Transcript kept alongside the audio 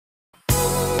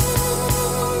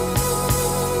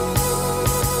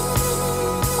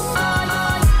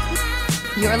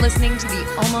You're listening to the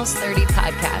Almost 30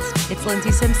 podcast. It's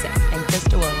Lindsay Simpson and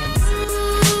Krista Williams.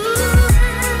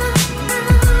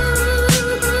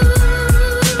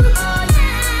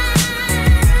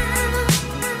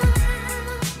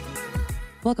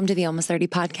 Welcome to the Almost 30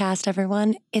 podcast,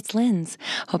 everyone. It's Linz.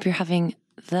 Hope you're having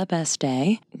the best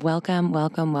day. Welcome,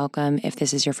 welcome, welcome. If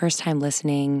this is your first time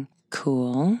listening,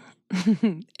 cool.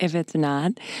 If it's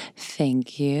not,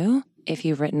 thank you. If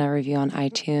you've written a review on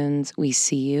iTunes, we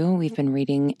see you. We've been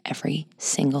reading every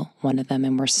single one of them,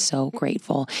 and we're so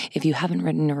grateful. If you haven't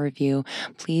written a review,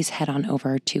 please head on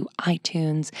over to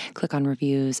iTunes, click on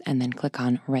reviews, and then click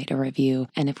on write a review.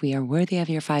 And if we are worthy of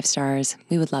your 5 stars,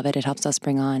 we would love it. It helps us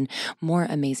bring on more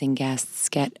amazing guests,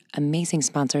 get amazing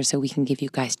sponsors so we can give you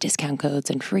guys discount codes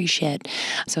and free shit.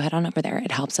 So head on over there.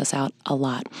 It helps us out a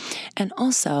lot. And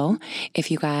also,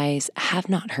 if you guys have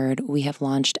not heard, we have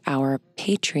launched our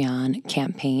Patreon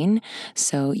campaign.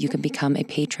 So you can become a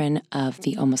patron of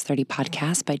the Almost 30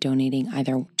 podcast by donating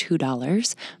either $2,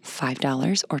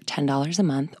 $5, or $10 a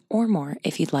month or more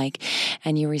if you'd like.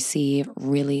 And you receive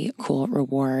really cool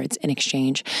rewards in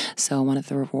exchange. So one of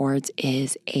the rewards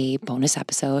is a bonus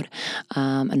episode.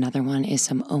 Another one is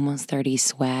some Almost 30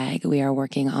 swag. We are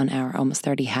working on our Almost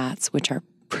 30 hats, which are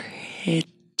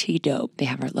pretty dope. They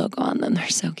have our logo on them. They're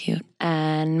so cute.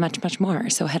 And much, much more.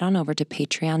 So head on over to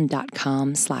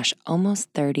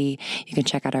patreon.com/almost30. You can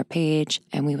check out our page,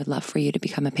 and we would love for you to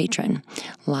become a patron.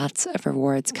 Lots of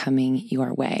rewards coming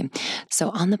your way. So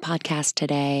on the podcast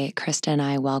today, Krista and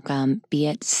I welcome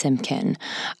Beat Simpkin.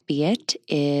 Beat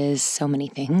is so many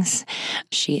things.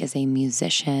 She is a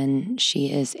musician.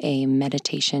 She is a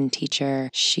meditation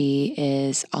teacher. She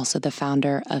is also the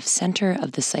founder of Center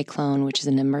of the Cyclone, which is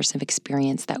an immersive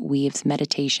experience that weaves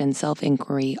meditation,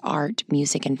 self-inquiry, art,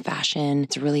 music, and fashion.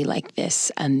 It's really like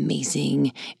this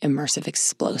amazing, immersive,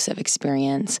 explosive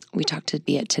experience. We talked to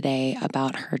Beat today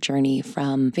about her journey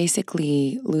from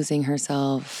basically losing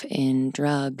herself in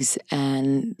drugs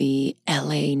and the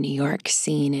LA, New York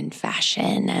scene in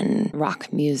fashion and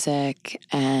rock music,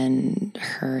 and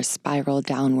her spiral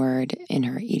downward in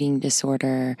her eating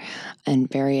disorder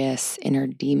and various inner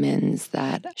demons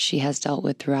that she has dealt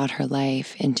with throughout her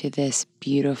life, into this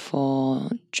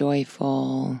beautiful,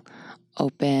 joyful,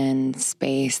 open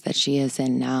space that she is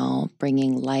in now,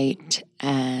 bringing light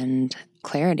and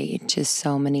clarity to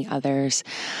so many others.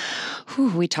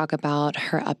 We talk about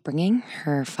her upbringing.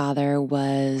 Her father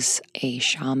was a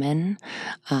shaman,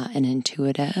 an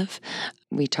intuitive.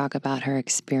 We talk about her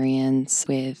experience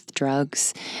with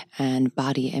drugs and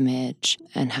body image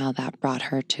and how that brought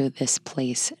her to this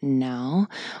place now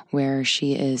where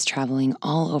she is traveling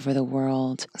all over the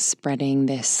world, spreading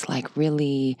this like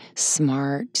really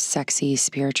smart, sexy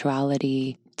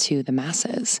spirituality to the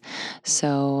masses.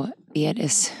 So Beat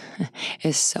is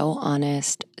so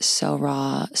honest, so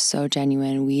raw, so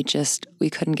genuine. We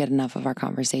couldn't get enough of our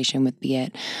conversation with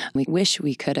Beat. We wish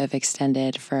we could have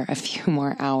extended for a few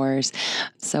more hours.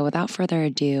 So without further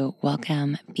ado,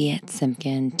 welcome Beat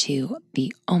Simpkin to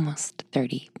the Almost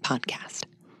 30 podcast.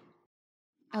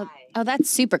 Oh, that's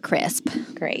super crisp.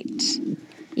 Great.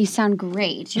 You sound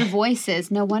great. Your voice is,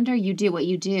 no wonder you do what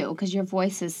you do, because your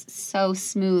voice is so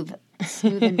smooth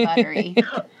and buttery.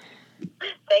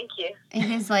 Thank you. It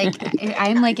is like,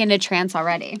 I'm like in a trance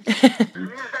already.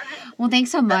 Well, thanks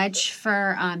so much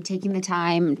for taking the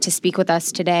time to speak with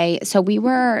us today. So we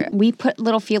put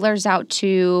little feelers out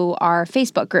to our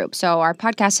Facebook group. So our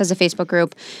podcast has a Facebook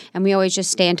group, and we always just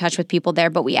stay in touch with people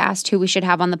there. But we asked who we should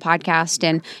have on the podcast,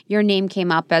 and your name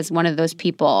came up as one of those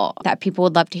people that people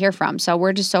would love to hear from. So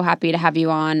we're just so happy to have you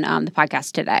on the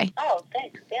podcast today. Oh,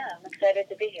 thanks. Yeah, I'm excited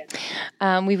to be here.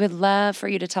 We would love for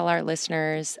you to tell our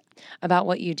listeners about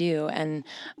what you do. And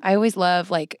I always love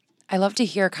to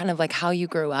hear kind of like how you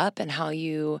grew up and how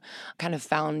you kind of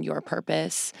found your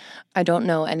purpose. I don't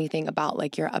know anything about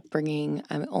like your upbringing.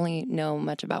 I only know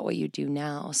much about what you do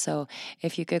now. So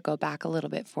if you could go back a little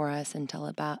bit for us and tell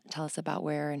us about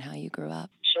where and how you grew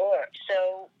up. Sure.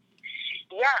 So,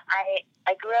 yeah,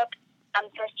 I grew up, I'm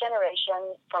first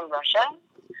generation from Russia,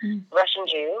 Russian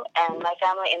Jew, and my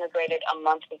family immigrated a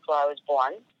month before I was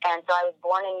born. And so I was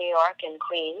born in New York, in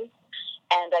Queens.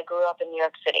 And I grew up in New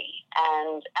York City.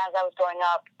 And as I was growing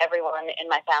up, everyone in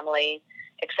my family,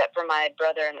 except for my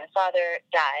brother and my father,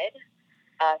 died.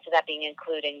 So that being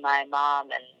including my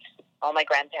mom and all my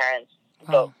grandparents.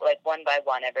 Wow. So, like, one by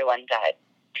one, everyone died.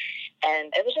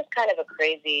 And it was just kind of a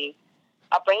crazy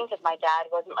upbringing because my dad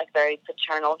wasn't, like, very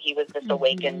paternal. He was this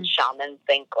awakened shaman,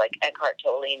 think, like, Eckhart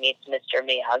Tolle meets Mr.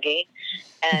 Miyagi.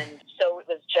 And so it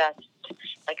was just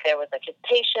like there was like his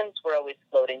patients were always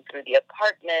floating through the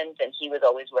apartment, and he was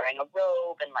always wearing a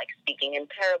robe and like speaking in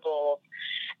parables,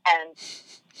 and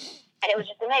it was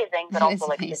just amazing, but also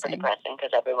like super depressing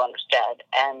because everyone was dead.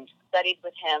 And studied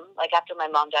with him. Like after my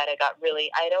mom died, I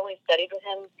had always studied with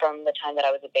him from the time that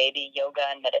I was a baby, yoga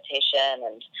and meditation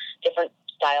and different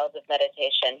styles of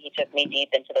meditation. He took me deep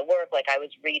into the work. Like I was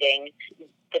reading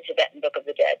the Tibetan Book of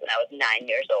the Dead when I was 9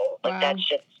 years old. Like that's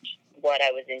just what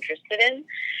I was interested in.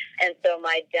 And so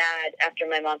my dad, after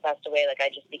my mom passed away, like I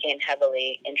just became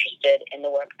heavily interested in the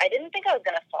work. I didn't think I was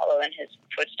going to follow in his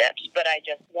footsteps, but I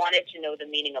just wanted to know the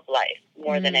meaning of life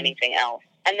more than anything else.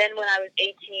 And then when I was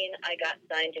 18, I got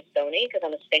signed to Sony because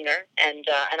I'm a singer, and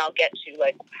I'll get to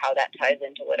like how that ties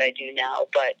into what I do now.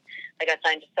 But I got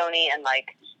signed to Sony and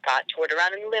like got toured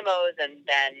around in limos, and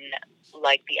then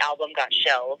like the album got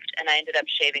shelved, and I ended up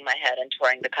shaving my head and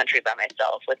touring the country by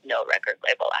myself with no record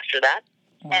label after that.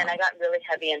 Wow. And I got really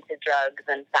heavy into drugs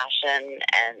and fashion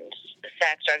and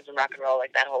sex, drugs, and rock and roll,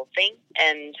 like that whole thing,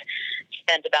 and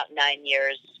spent about 9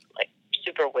 years like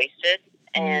super wasted.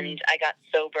 And I got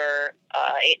sober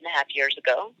 8.5 years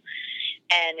ago,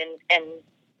 and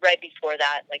right before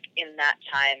that, like in that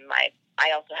time,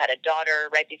 I also had a daughter.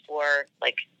 Right before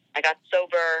like I got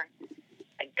sober,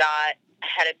 I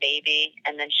had a baby,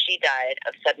 and then she died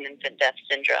of sudden infant death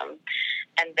syndrome,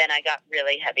 and then I got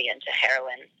really heavy into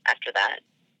heroin after that.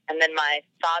 And then my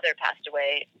father passed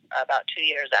away about 2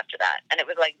 years after that. And it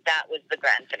was like, that was the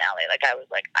grand finale. Like, I was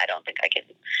like, I don't think I can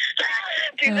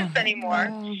do this anymore.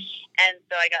 Wow. And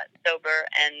so I got sober,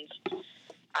 and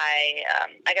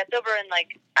I got sober, and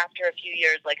like, after a few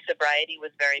years, like, sobriety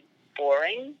was very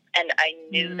boring. And I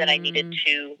knew that I needed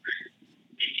to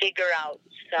figure out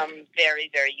some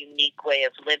very, very unique way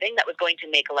of living that was going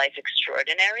to make life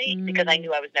extraordinary, because I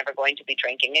knew I was never going to be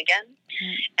drinking again.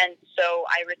 And so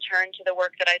I returned to the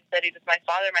work that I'd studied with my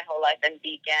father my whole life and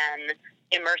began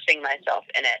immersing myself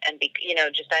in it. And,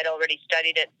 I'd already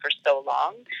studied it for so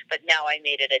long, but now I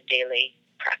made it a daily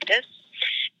practice.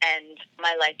 And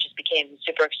my life just became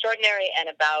super extraordinary. And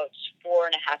about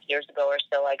 4.5 years ago or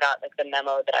so, I got like the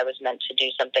memo that I was meant to do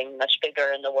something much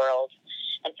bigger in the world.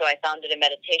 And so I founded a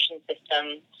meditation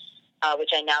system, which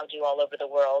I now do all over the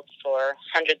world for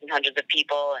hundreds and hundreds of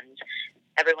people. And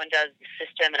everyone does the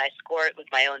system, and I score it with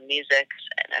my own music.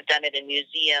 And I've done it in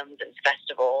museums and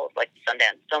festivals, like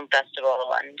Sundance Film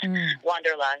Festival and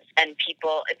Wanderlust. And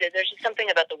people, there's just something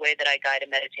about the way that I guide a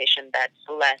meditation that's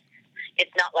less.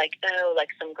 It's not like, oh, like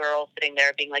some girl sitting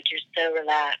there being like, you're so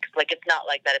relaxed. Like, it's not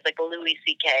like that. It's like a Louis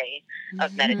C.K.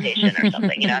 of meditation or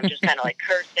something. I'm just kind of like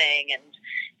cursing and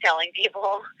telling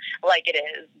people like it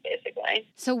is, basically.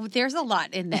 So there's a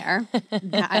lot in there.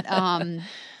 That,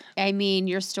 I mean,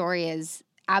 your story is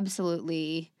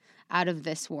absolutely out of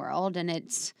this world. And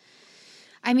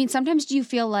sometimes do you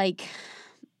feel like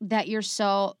that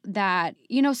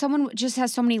someone just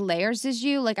has so many layers as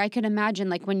you? Like, I could imagine,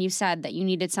 like, when you said that you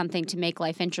needed something to make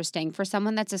life interesting for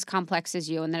someone that's as complex as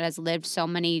you and that has lived so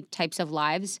many types of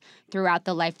lives throughout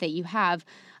the life that you have.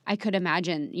 I could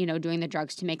imagine, doing the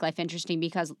drugs to make life interesting,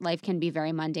 because life can be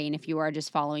very mundane if you are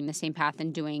just following the same path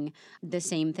and doing the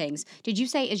same things. Did you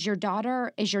say, do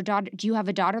you have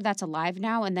a daughter that's alive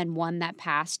now and then one that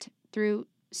passed through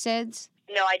SIDS?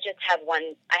 No, I just have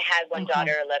one. I had one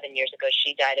daughter 11 years ago.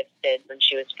 She died of SIDS when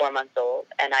she was 4 months old,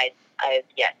 and I've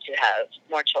yet to have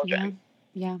more children.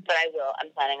 Yeah. But I will.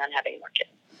 I'm planning on having more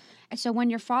kids. So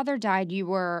when your father died, you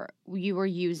were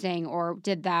using, or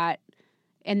did that,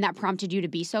 and that prompted you to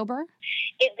be sober?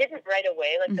 It didn't right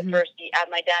away. Like the first year,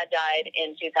 my dad died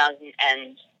in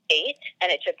 2008,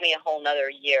 and it took me a whole nother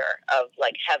year of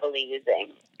like heavily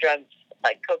using drugs,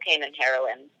 like cocaine and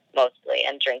heroin mostly,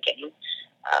 and drinking.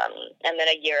 And then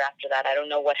a year after that, I don't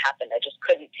know what happened. I just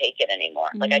couldn't take it anymore.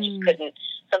 Like I just couldn't.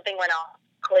 Something went off,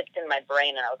 clicked in my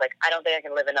brain, and I was like, I don't think I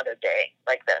can live another day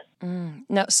like this.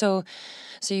 No, so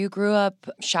you grew up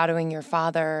shadowing your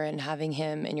father and having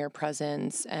him in your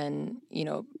presence, and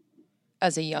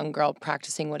as a young girl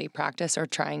practicing what he practiced or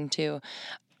trying to.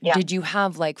 Yeah. Did you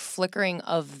have like flickering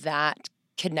of that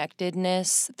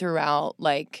connectedness throughout,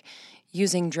 like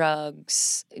using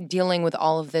drugs, dealing with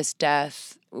all of this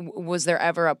death? Was there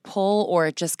ever a pull, or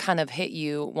it just kind of hit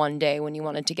you one day when you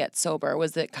wanted to get sober?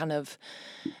 Was it kind of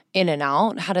in and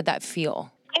out? How did that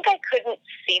feel? I think I couldn't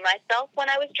see myself when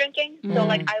I was drinking. So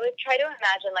like I would try to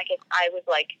imagine like if I was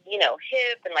like,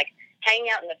 hip and like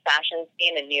hanging out in the fashion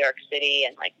scene in New York City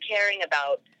and like caring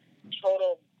about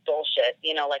total bullshit,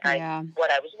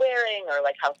 what I was wearing or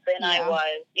like how thin I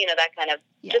was, that kind of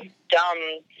just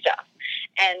dumb stuff.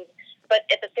 But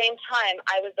at the same time,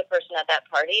 I was the person at that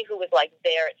party who was like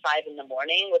there at 5 a.m.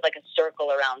 with like a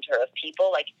circle around her of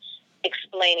people. Like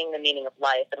explaining the meaning of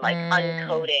life and like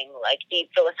uncoding like deep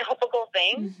philosophical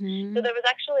things. Mm-hmm. So there was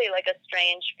actually like a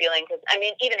strange feeling because I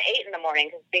mean even 8 in the morning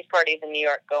because these parties in New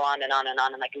York go on and on and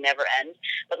on and like never end.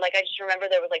 But like I just remember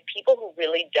there was like people who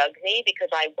really dug me because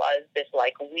I was this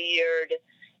like weird,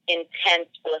 intense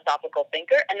philosophical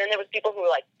thinker, and then there was people who were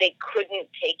like they couldn't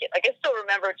take it. Like I still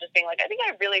remember just being like, I think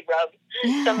I really rubbed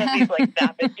some of these like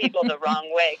vapid people the wrong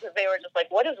way because they were just like,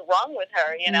 what is wrong with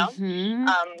her, you know? Mm-hmm.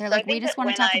 They're so like, we just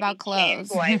want to talk about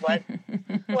clothes. Who I was,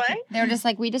 what? They're just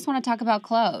like, we just want to talk about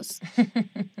clothes.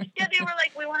 Yeah, they were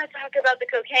like, we want to talk about the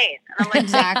cocaine, and I'm like,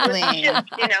 exactly.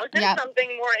 You know, there's Yep.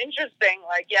 something more interesting.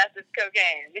 Like, yes, it's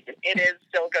cocaine. It is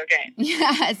still cocaine.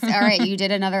 Yes. All right. You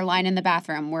did another line in the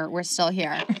bathroom. We're still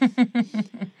here.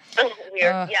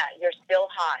 Yeah, you're still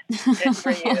hot. Good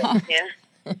for you. Yeah.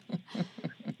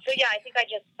 So yeah, I think I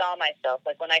just saw myself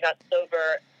like when I got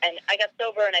sober, and I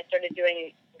started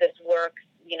doing this work.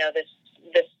 You know, this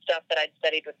stuff that I'd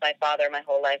studied with my father my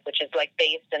whole life, which is like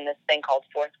based in this thing called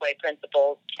Fourth Way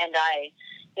Principles, and I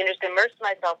just immersed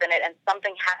myself in it, and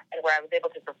something happened where I was able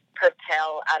to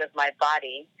propel out of my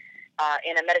body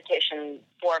in a meditation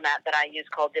format that I use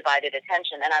called divided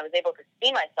attention, and I was able to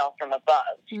see myself from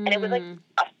above, and it was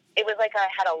like I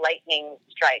had a lightning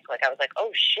strike. Like I was like,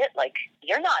 oh shit, like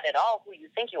you're not at all who you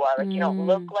think you are. Like you don't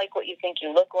look like what you think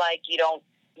you look like.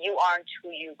 You aren't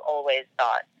who you've always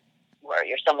thought were.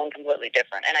 You're someone completely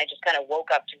different. And I just kind of woke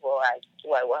up to who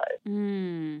I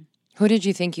was. Who did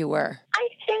you think you were? I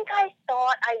think I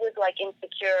thought I was like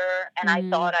insecure, and I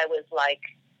thought I was like,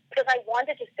 because I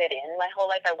wanted to fit in my whole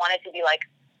life. I wanted to be like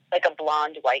a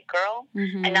blonde white girl.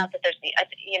 And not that there's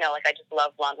like I just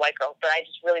love blonde white girls, but I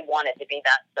just really wanted to be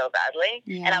that so badly.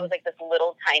 Yeah. And I was like this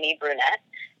little tiny brunette.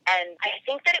 And I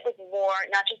think that it was more,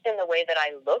 not just in the way that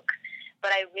I look,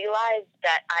 but I realized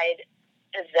that I'd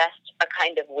possessed a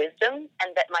kind of wisdom, and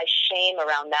that my shame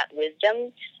around that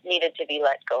wisdom needed to be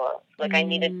let go of. Like I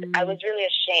was really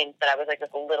ashamed that I was like this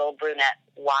little brunette,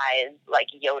 wise, like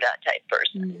Yoda type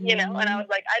person, you know? And I was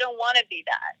like, I don't want to be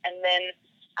that. And then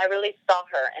I really saw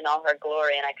her in all her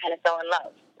glory, and I kind of fell in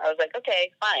love. I was like,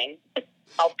 okay, fine.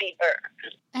 I'll be her.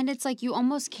 And it's like you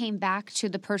almost came back to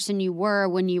the person you were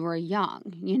when you were young,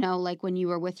 you know, like when you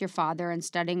were with your father and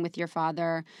studying with your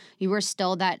father, you were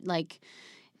still that like,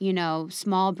 you know,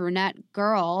 small brunette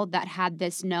girl that had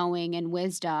this knowing and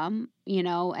wisdom, you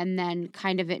know, and then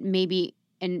kind of it maybe,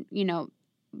 and, you know,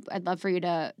 I'd love for you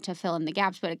to fill in the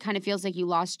gaps, but it kind of feels like you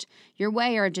lost your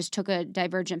way or just took a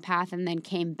divergent path and then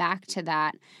came back to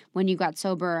that when you got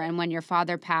sober and when your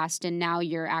father passed, and now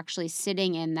you're actually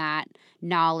sitting in that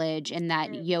knowledge and that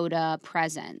Yoda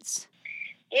presence.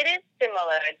 It is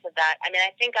similar to that. I mean,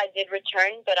 I think I did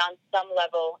return, but on some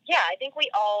level, yeah, I think we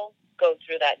all go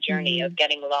through that journey of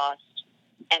getting lost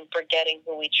and forgetting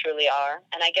who we truly are.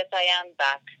 And I guess I am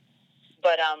back.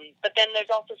 But then there's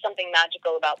also something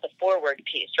magical about the forward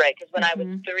piece, right? Because when I was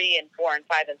 3 and 4 and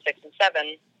 5 and 6 and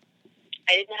 7,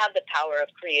 I didn't have the power of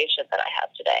creation that I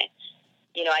have today.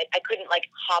 You know, I couldn't like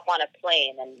hop on a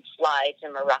plane and fly to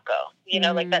Morocco. You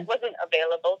know, like that wasn't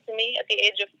available to me at the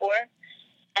age of 4.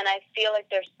 And I feel like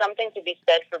there's something to be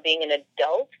said for being an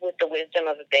adult with the wisdom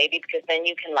of a baby, because then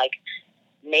you can like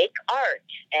make art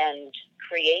and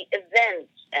create events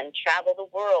and travel the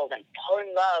world and fall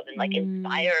in love and like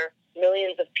inspire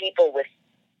millions of people with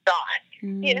thought.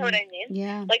 You know what I mean?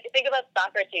 Yeah. Like, think about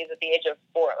Socrates at the age of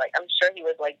 4. Like, I'm sure he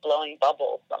was like blowing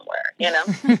bubbles somewhere, you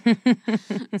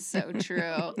know? So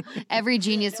true. Every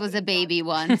genius was a baby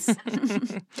once.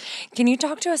 Can you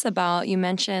talk to us about, you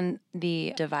mentioned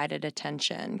the divided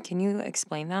attention. Can you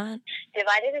explain that?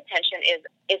 Divided attention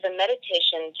is a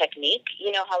meditation technique.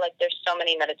 You know how like there's so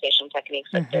many meditation techniques.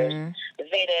 Like there's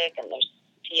Vedic, and there's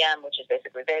TM, which is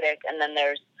basically Vedic, and then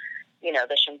there's, you know,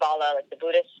 the Shambhala, like the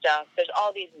Buddhist stuff. There's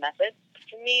all these methods.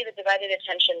 For me, the divided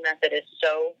attention method is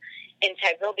so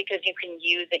integral because you can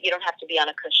use it. You don't have to be on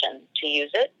a cushion to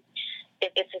use it.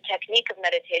 It's a technique of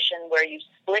meditation where you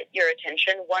split your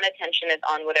attention. One attention is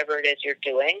on whatever it is you're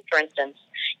doing. For instance,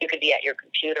 you could be at your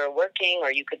computer working,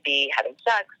 or you could be having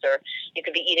sex, or you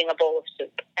could be eating a bowl of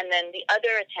soup. And then the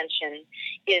other attention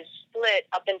is split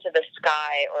up into the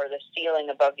sky or the ceiling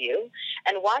above you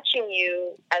and watching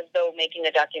you as though making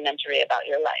a documentary about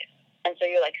your life. And so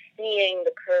you're like seeing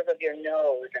the curve of your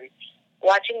nose and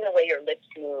watching the way your lips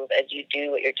move as you do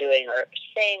what you're doing or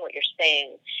saying what you're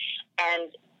saying.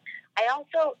 And I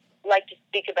also like to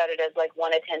speak about it as like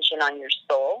one attention on your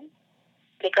soul,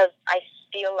 because I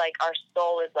feel like our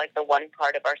soul is like the one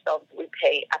part of ourselves we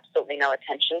pay absolutely no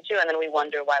attention to, and then we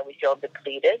wonder why we feel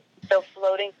depleted. So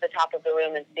floating to the top of the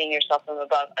room and seeing yourself from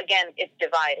above, again, it's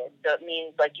divided. So it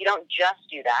means like you don't just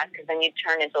do that, because then you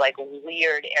turn into like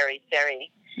weird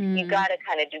airy-fairy You got to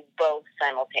kind of do both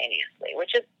simultaneously,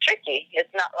 which is tricky.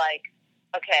 It's not like,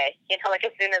 okay, like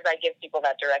as soon as I give people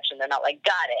that direction, they're not like,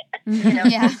 got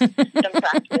it. Yeah. Some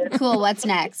practice. Cool. What's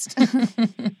next? Next,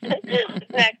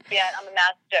 yeah, I'm a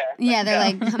master. Yeah, they're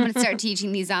like, I'm going to start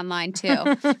teaching these online too.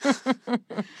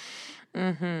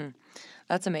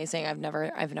 That's amazing. I've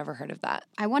never heard of that.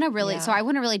 I want to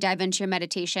really dive into your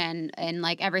meditation and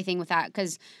like everything with that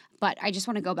but I just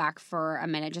want to go back for a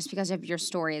minute just because of your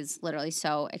story is literally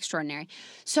so extraordinary.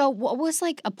 So what was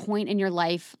like a point in your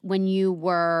life when you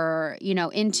were,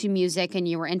 into music and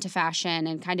you were into fashion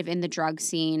and kind of in the drug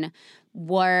scene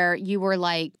where you were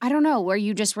like, I don't know, where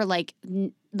you just were like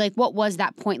what was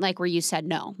that point like where you said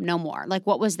no more? Like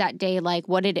what was that day like?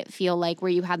 What did it feel like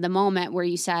where you had the moment where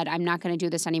you said, I'm not going to do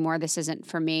this anymore. This isn't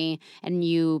for me. And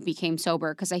you became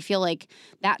sober? Because I feel like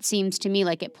that seems to me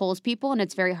like it pulls people and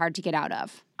it's very hard to get out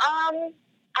of.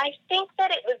 I think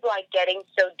that it was like getting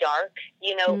so dark,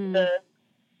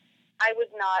 I was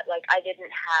not like, I didn't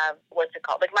have, what's it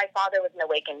called? Like my father was an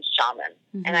awakened shaman.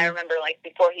 And I remember like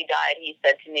before he died, he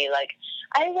said to me like,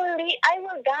 I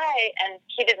will die. And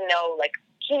he didn't know, like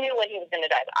he knew when he was going to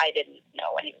die, but I didn't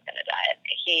know when he was going to die.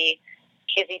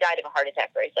 He died of a heart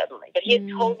attack very suddenly, but he had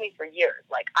told me for years,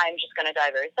 like, I'm just going to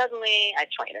die very suddenly. I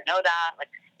just want you to know that. Like,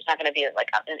 it's not going to be like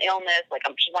an illness. Like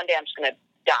one day I'm just going to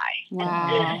die.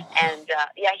 Wow. And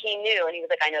he knew, and he was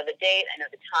like, I know the date, I know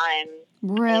the time.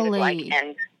 Really?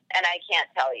 And I can't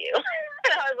tell you.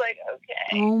 And I was like,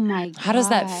 okay. Oh my God. How does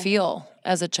that feel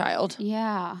as a child?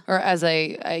 Yeah. Or as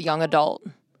a young adult?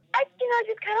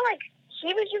 Just kind of like,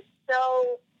 he was just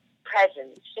so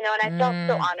present, and I felt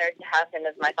so honored to have him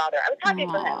as my father. I was happy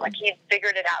for him. Like, he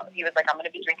figured it out. He was like, I'm going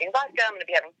to be drinking vodka, I'm going to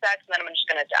be having sex, and then I'm just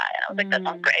going to die. And I was like, that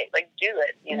sounds great. Like, do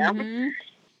it,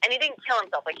 And he didn't kill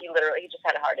himself. Like, he just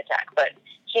had a heart attack. But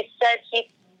he said he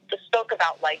spoke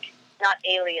about, like, not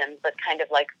aliens, but kind of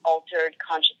like altered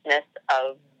consciousness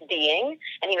of being.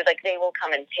 And he was like, they will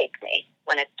come and take me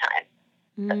when it's time.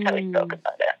 That's how he spoke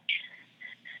about it.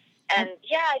 And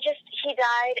he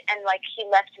died, and like he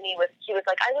left me with, he was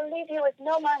like, I will leave you with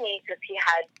no money, because he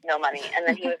had no money. And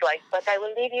then he was like, but I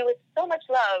will leave you with so much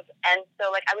love. And so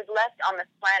like I was left on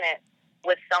this planet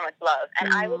with so much love.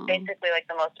 And I was basically like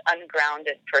the most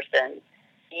ungrounded person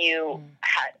you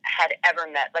had ever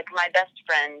met. Like my best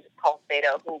friend, Paul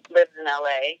Sato, who lives in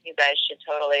LA, you guys should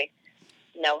totally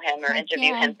know him or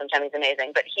interview him sometime. He's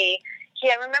amazing. But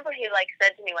I remember he like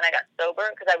said to me when I got sober,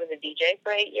 because I was a DJ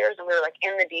for 8 years, and we were like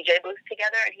in the DJ booth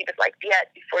together, and he was like, yeah,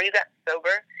 before you got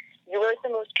sober, you were like the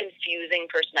most confusing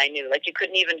person I knew. Like you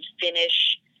couldn't even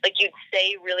finish, like you'd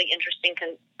say really interesting,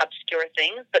 obscure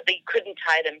things, but they couldn't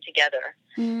tie them together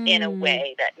in a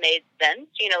way that made sense.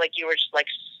 Like you were just like,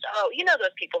 so,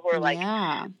 those people who are like,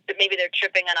 maybe they're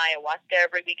tripping on ayahuasca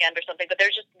every weekend or something, but they're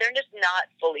just not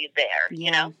fully there,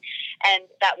 And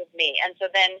that was me. And so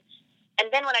then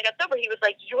when I got sober, he was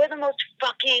like, you are the most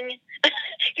fucking,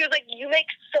 he was like, you make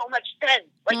so much sense.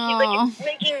 Like, he's like, it's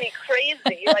making me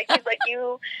crazy. Like, he's like,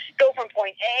 you go from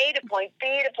point A to point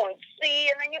B to point C,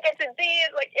 and then you get to D.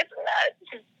 It's like, it's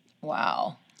nuts.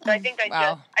 Wow. So I think I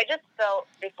just felt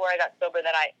before I got sober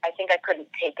that I think I couldn't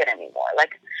take it anymore.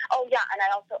 Like, and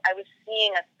I was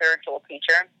seeing a spiritual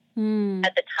teacher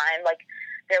at the time. Like,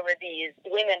 there were these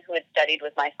women who had studied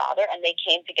with my father, and they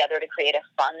came together to create a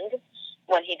fund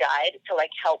when he died to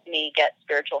like help me get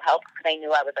spiritual help, because I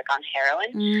knew I was like on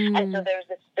heroin. And so there's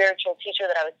this spiritual teacher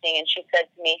that I was seeing, and she said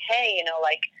to me, hey,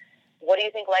 like, what do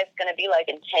you think life's going to be like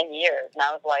in 10 years? And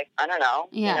I was like, I don't know.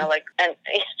 And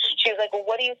she was like, well,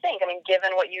 what do you think? I mean,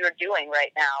 given what you're doing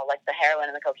right now, like the heroin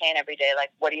and the cocaine every day, like,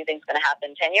 what do you think is going to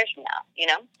happen 10 years from now?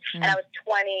 And I was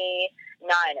 29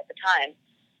 at the time.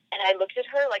 And I looked at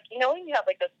her like, when you have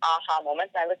like those aha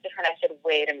moments, and I looked at her and I said,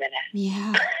 wait a minute.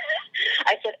 Yeah.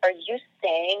 I said, are you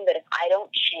saying that if I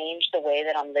don't change the way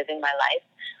that I'm living my life,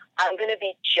 I'm going to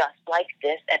be just like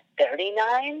this at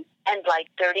 39 and like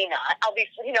 39? I'll be,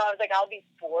 I was like, I'll be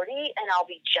 40 and I'll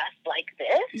be just like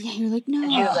this? Yeah, you're like, no.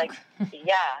 And she was like,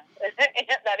 yeah,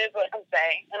 that is what I'm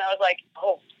saying. And I was like,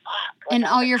 oh, fuck. And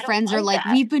all your friends are like,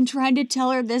 we've been trying to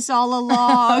tell her this all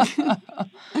along.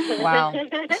 Wow.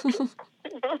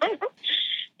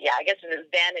 Yeah, I guess it was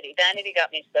vanity. Vanity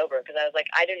got me sober, because I was like,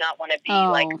 I do not want to be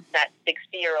like that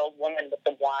 60-year-old woman with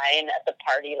the wine at the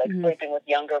party, like sleeping with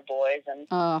younger boys and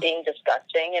being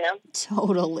disgusting,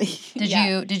 Totally.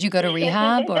 Did you go to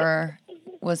rehab, or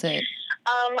was it?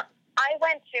 I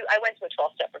went to a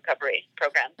 12-step recovery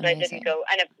program, but I didn't go.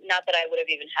 And not that I would have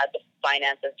even had the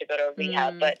finances to go to a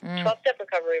rehab, but 12-step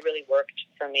recovery really worked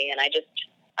for me, and I did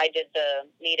the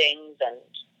meetings and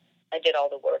I did all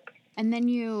the work. And then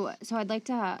so I'd like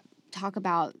to talk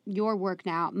about your work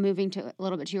now, moving to a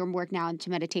little bit to your work now into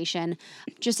meditation,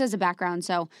 just as a background.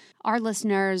 So our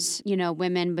listeners,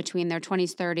 women between their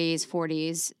 20s, 30s,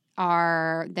 40s,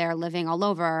 they're living all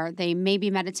over. They maybe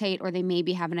meditate or they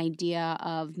maybe have an idea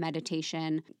of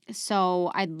meditation.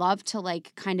 So I'd love to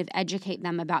kind of educate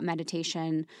them about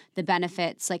meditation, the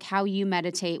benefits, how you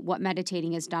meditate, what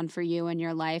meditating has done for you in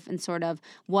your life, and sort of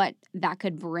what that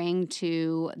could bring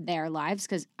to their lives.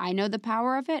 Because I know the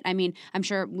power of it. I mean, I'm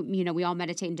sure, we all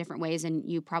meditate in different ways, and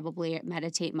you probably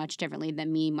meditate much differently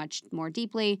than me, much more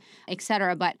deeply,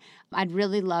 etc. But I'd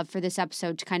really love for this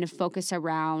episode to kind of focus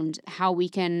around how we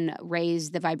can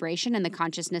raise the vibration and the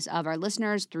consciousness of our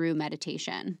listeners through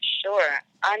meditation. Sure.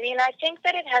 I mean, I think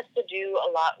that it has to do a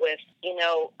lot with,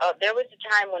 there was a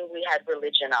time when we had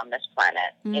religion on this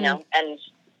planet, and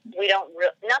we don't,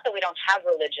 not that we don't have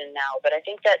religion now, but I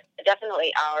think that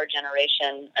definitely our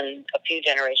generation and a few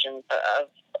generations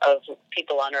of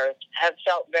people on Earth have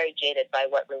felt very jaded by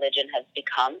what religion has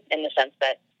become, in the sense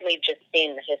that we've just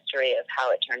seen the history of how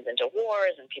it turns into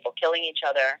wars and people killing each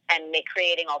other and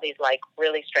creating all these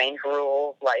really strange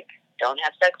rules, like don't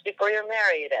have sex before you're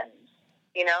married, and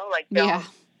don't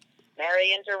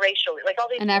marry interracially, all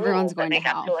these and everyone's rules going that make to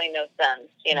hell. Absolutely no sense,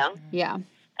 Yeah.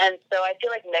 And so I feel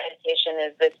like meditation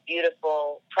is this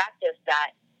beautiful practice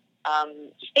that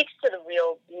speaks to the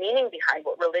real meaning behind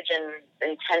what religion's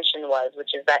intention was,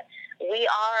 which is that we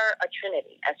are a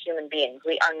trinity as human beings.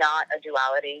 We are not a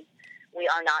duality. We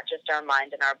are not just our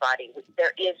mind and our body.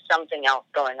 There is something else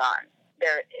going on.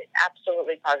 There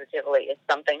absolutely, positively is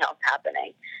something else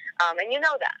happening. And you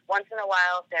know that. Once in a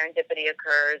while, serendipity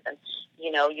occurs, and,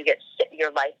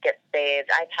 your life gets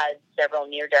saved. I've had several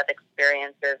near-death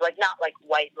experiences, not like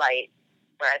white light,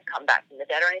 where I've come back from the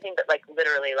dead or anything, but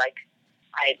literally,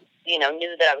 I,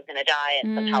 knew that I was going to die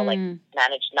and somehow,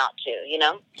 managed not to,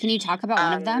 Can you talk about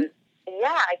one of them? Yeah,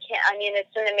 I can't. I mean,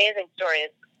 it's an amazing story.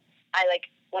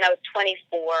 When I was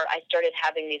 24, I started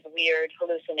having these weird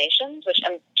hallucinations, which,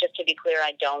 just to be clear,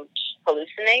 I don't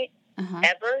hallucinate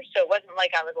ever. So it wasn't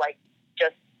like I was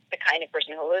just the kind of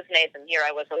person who hallucinates, and here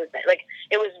I was hallucinating.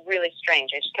 It was really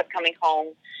strange. I just kept coming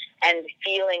home and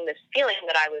feeling this feeling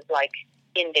that I was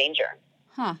in danger.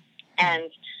 Huh.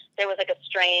 And there was a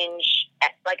strange,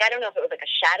 I don't know if it was a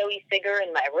shadowy figure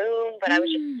in my room, but I was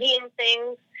just seeing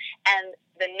things. And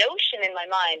the notion in my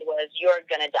mind was, you're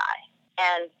going to die.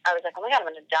 And I was like, oh my God, I'm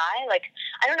going to die? I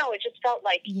don't know. It just felt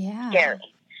scary.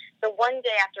 So one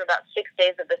day after about 6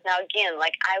 days of this, now again,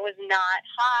 I was not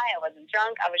high, I wasn't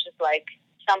drunk. I was just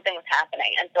something was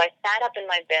happening. And so I sat up in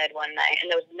my bed one night, and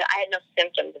I had no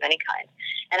symptoms of any kind.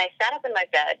 And I sat up in my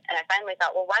bed, and I finally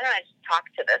thought, well, why don't I just talk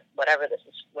to this, whatever this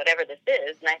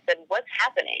is. And I said, what's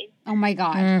happening? Oh my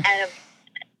God. And a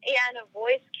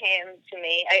voice came to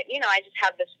me. I just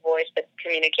have this voice that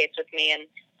communicates with me, and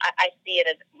I see it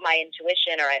as my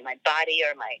intuition or my body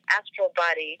or my astral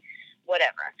body,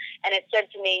 whatever. And it said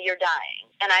to me, you're dying.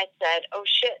 And I said, oh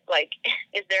shit,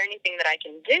 is there anything that I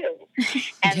can do?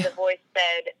 And the voice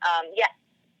said, yes.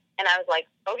 And I was like,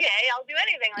 okay, I'll do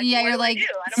anything. You're I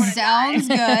don't sounds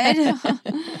good.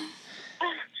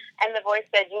 And the voice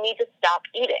said, you need to stop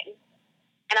eating.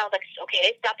 And I was like,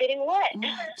 okay, stop eating what?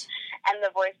 And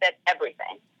the voice said,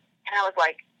 everything. And I was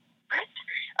like, what?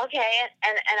 Okay.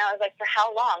 And I was like, for how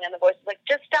long? And the voice was like,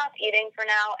 just stop eating for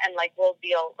now, and we'll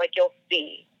deal, you'll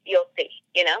see,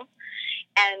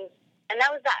 And that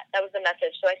was that. That was the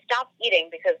message. So I stopped eating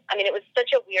because, it was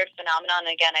such a weird phenomenon.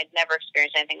 Again, I'd never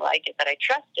experienced anything like it, that I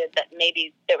trusted that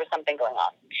maybe there was something going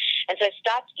on. And so I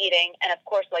stopped eating. And of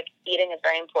course, eating is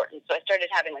very important. So I started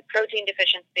having protein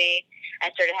deficiency.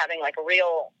 I started having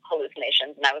real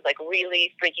hallucinations. And I was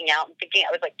really freaking out and thinking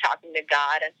I was talking to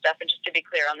God and stuff. And just to be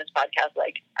clear on this podcast,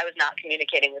 I was not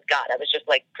communicating with God. I was just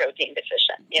protein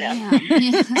deficient, Yeah. And,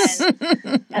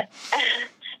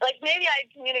 maybe I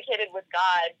communicated with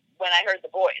God when I heard the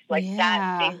voice.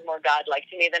 That seemed more God-like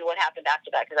to me than what happened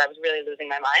after that, because I was really losing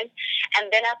my mind.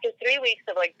 And then after 3 weeks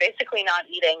of basically not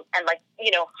eating and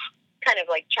kind of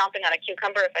chomping on a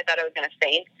cucumber if I thought I was going to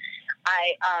faint,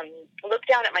 I looked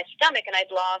down at my stomach, and I'd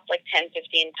lost 10,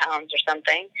 15 pounds or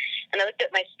something. And I looked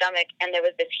at my stomach, and there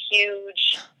was this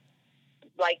huge,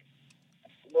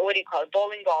 what do you call it,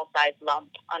 bowling ball sized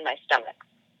lump on my stomach.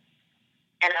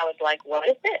 And I was like, what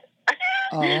is this?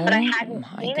 But I hadn't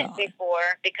seen it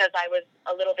before because I was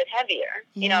a little bit heavier.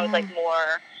 I was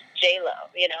more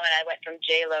J-Lo, and I went from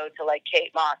J-Lo to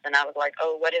Kate Moss, and I was like,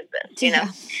 oh, what is this, And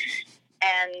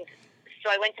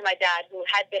so I went to my dad, who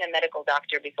had been a medical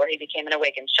doctor before he became an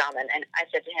awakened shaman, and I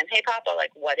said to him, hey, Papa,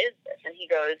 what is this? And he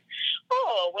goes,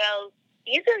 oh, well,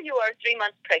 either you are 3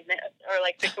 months pregnant or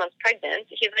 6 months pregnant.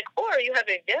 He's like, or you have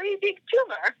a very big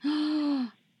tumor.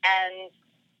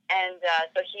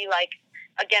 So he like,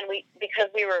 again, because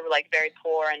we were like very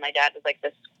poor and my dad was like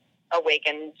this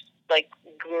awakened like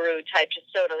guru type, just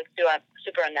sort of like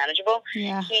super unmanageable.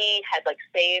 Yeah. He had like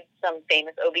saved some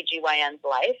famous OBGYN's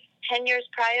life 10 years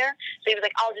prior. So he was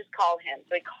like, I'll just call him.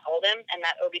 So he called him, and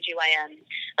that OBGYN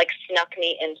like snuck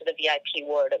me into the VIP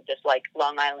ward of this like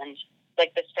Long Island,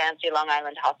 like this fancy Long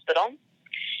Island hospital,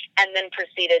 and then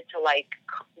proceeded to like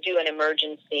do an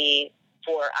emergency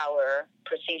 4-hour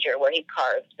procedure where he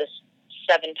carved this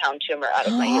 7-pound tumor out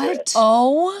of my uterus.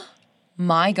 Oh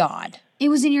my God. It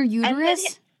was in your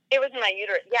uterus? It was in my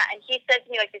uterus, yeah. And he said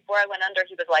to me, like, before I went under,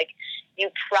 he was like, you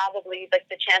probably, like,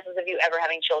 the chances of you ever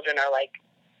having children are, like,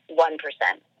 1%.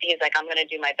 He's like, I'm going to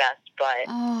do my best, but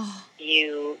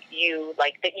your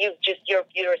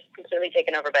uterus is completely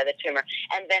taken over by the tumor.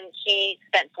 And then he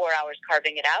spent 4 hours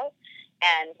carving it out.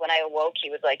 And when I awoke, he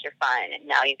was like, you're fine, and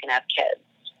now you can have kids.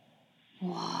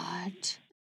 What?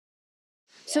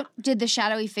 So did the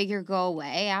shadowy figure go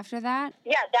away after that?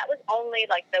 Yeah, that was only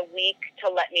like the week to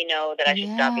let me know that I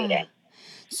should stop eating.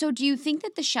 So do you think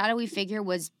that the shadowy figure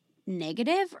was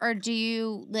negative, or do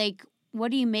you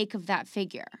what do you make of that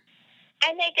figure?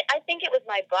 I think it was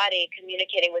my body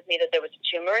communicating with me that there was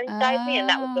a tumor inside me, and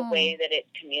that was the way that it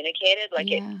communicated. Like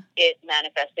it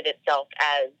manifested itself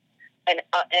as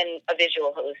a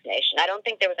visual hallucination. I don't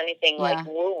think there was anything like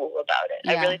woo-woo about it.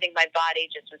 I really think my body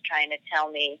just was trying to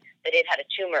tell me that it had a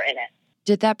tumor in it.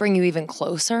 Did that bring you even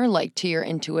closer, like to your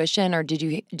intuition, or did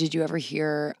you ever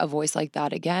hear a voice like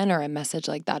that again, or a message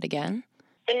like that again?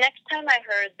 The next time I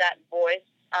heard that voice,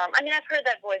 I've heard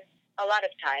that voice a lot of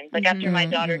times. Like after my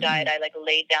daughter died, I like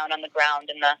laid down on the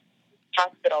ground in the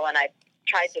hospital and I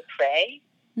tried to pray,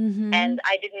 and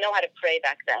I didn't know how to pray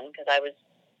back then because I was,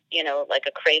 like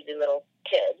a crazy little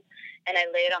kid. And I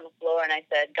laid on the floor and I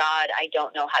said, God, I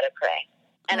don't know how to pray.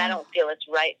 And I don't feel it's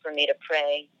right for me to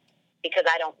pray because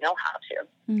I don't know how to,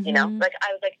 Like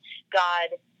I was like,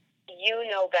 God, you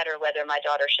know better whether my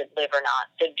daughter should live or not.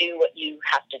 So do what you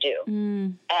have to do.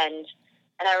 And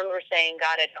I remember saying,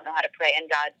 God, I don't know how to pray. And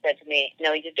God said to me,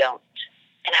 no, you don't.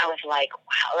 And I was like,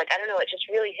 wow, like, I don't know. It just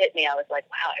really hit me. I was like,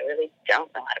 wow, I really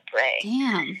don't know how to pray.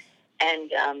 Damn.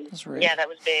 And, that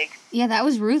was big. Yeah, that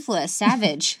was ruthless,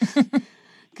 savage.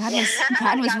 God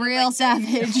was real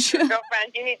savage.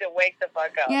 Girlfriend, you need to wake the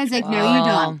fuck up. Yeah, it's like, no, you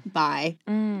don't. Bye.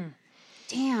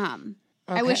 Damn.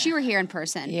 Okay. I wish you were here in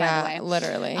person, by the way.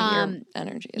 Literally. Your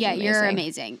energy is amazing. You're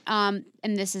amazing. And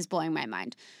this is blowing my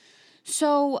mind.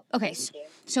 So, okay.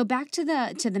 So back to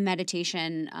the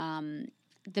meditation,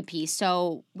 the piece.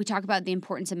 So we talk about the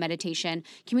importance of meditation.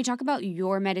 Can we talk about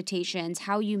your meditations,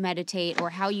 how you meditate,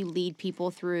 or how you lead people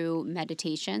through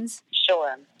meditations?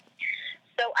 Sure.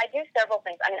 So I do several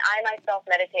things. I myself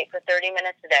meditate for 30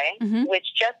 minutes a day,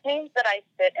 which just means that I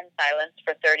sit in silence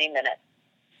for 30 minutes.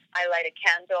 I light a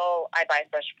candle. I buy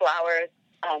fresh flowers.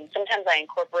 Sometimes I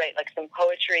incorporate like some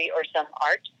poetry or some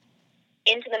art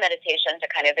into the meditation to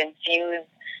kind of infuse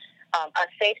a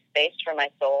safe space for my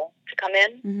soul to come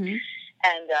in.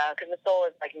 And because the soul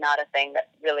is like not a thing that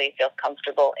really feels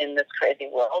comfortable in this crazy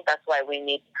world. That's why we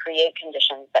need to create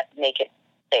conditions that make it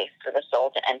safe for the soul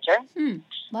to enter.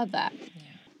 Love that.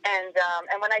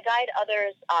 And when I guide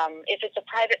others, if it's a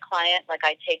private client, like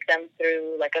I take them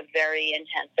through like a very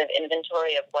intensive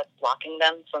inventory of what's blocking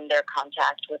them from their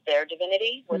contact with their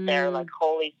divinity, with their like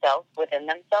holy self within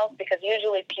themselves. Because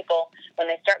usually people, when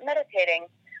they start meditating,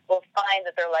 will find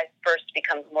that their life first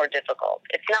becomes more difficult.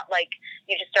 It's not like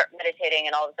you just start meditating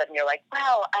and all of a sudden you're like,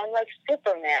 wow, I'm like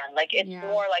Superman. Like it's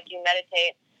more like you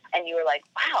meditate and you were like,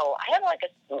 wow, I have like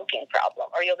a smoking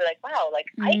problem. Or you'll be like, wow, like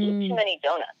I eat too many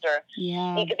donuts. Or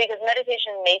because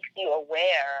meditation makes you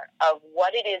aware of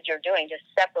what it is you're doing to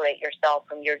separate yourself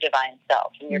from your divine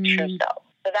self, from your true self.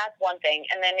 So that's one thing.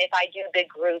 And then if I do big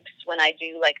groups, when I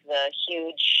do like the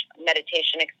huge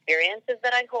meditation experiences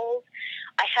that I hold,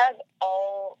 I have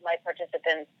all my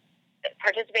participants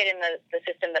participate in the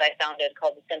system that I founded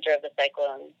called the Center of the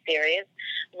Cyclone series,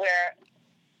 where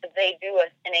they do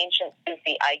an ancient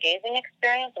Sufi eye-gazing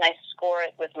experience, and I score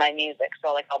it with my music.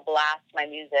 So like I'll blast my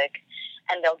music,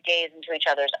 and they'll gaze into each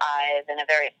other's eyes in a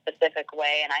very specific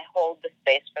way, and I hold the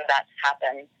space for that to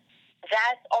happen.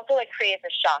 That also like creates a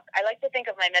shock. I like to think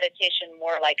of my meditation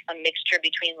more like a mixture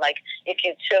between like if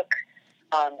you took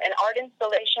an art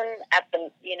installation at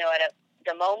the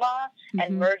MoMA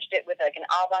and merged it with like an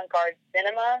avant-garde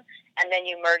cinema, and then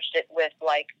you merged it with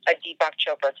like a Deepak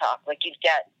Chopra talk. Like you'd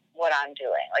get what I'm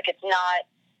doing. Like it's not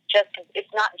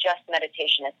just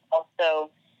meditation. It's also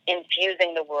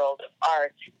infusing the world of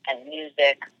art and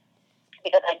music,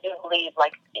 because I do believe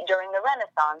like during the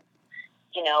Renaissance,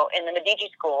 in the Medici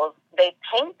schools, they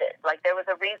painted. Like, there was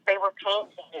a reason they were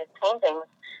painting these paintings,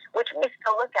 which we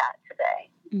still look at today.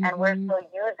 Mm-hmm. And we're still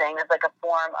using as like a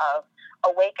form of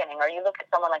awakening. Or you look at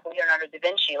someone like Leonardo da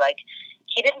Vinci, like,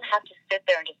 he didn't have to sit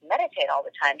there and just meditate all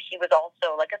the time. He was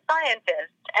also like a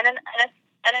scientist and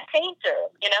a painter,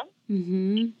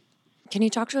 Mm-hmm. Can you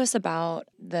talk to us about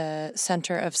the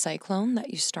Center of Cyclone that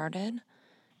you started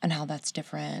and how that's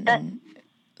different and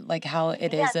like how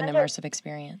it is an immersive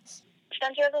experience?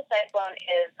 Center of the Cyclone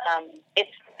is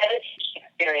it's a meditation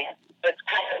experience. So it's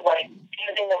kind of like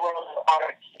using the world of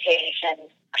art, meditation,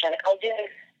 and I'll do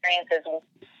experiences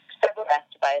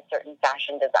progressed by a certain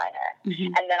fashion designer.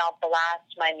 Mm-hmm. And then I'll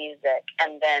blast my music,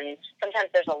 and then sometimes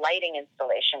there's a lighting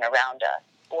installation around us,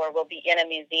 or we'll be in a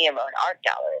museum or an art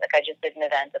gallery. Like, I just did an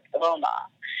event at Paloma.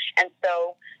 And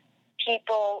so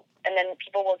people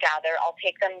will gather. I'll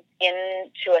take them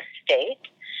into a state.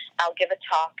 I'll give a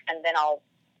talk, and then I'll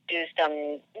do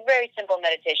some very simple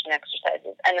meditation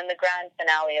exercises. And then the grand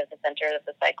finale of the Center of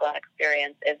the Cyclone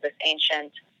experience is this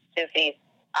ancient Sufi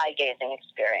eye-gazing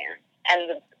experience.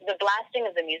 And the blasting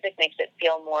of the music makes it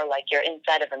feel more like you're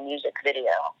inside of a music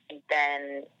video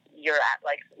than you're at,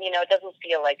 like, it doesn't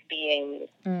feel like being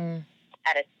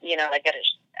at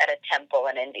a temple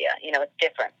in India. It's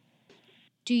different.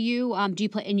 Do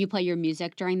you play your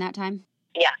music during that time?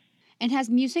 Yeah. And has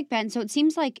music been, so it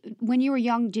seems like when you were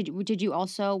young,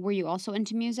 were you also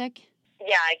into music?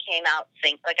 Yeah, I came out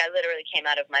I literally came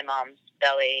out of my mom's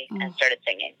belly and started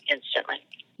singing instantly.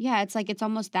 Yeah, it's like it's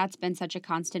almost that's been such a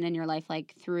constant in your life,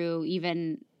 like through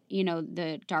even,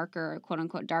 the darker, quote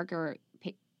unquote, darker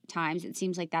times. It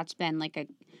seems like that's been like a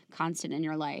constant in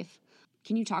your life.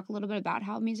 Can you talk a little bit about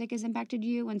how music has impacted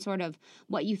you and sort of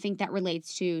what you think that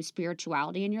relates to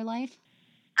spirituality in your life?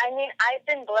 I mean, I've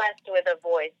been blessed with a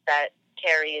voice that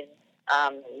carries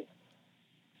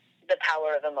the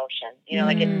power of emotion.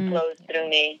 Like, it flows through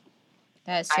me.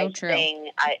 That is so true.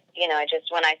 When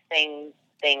I sing,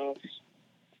 things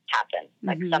happen.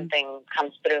 Like, something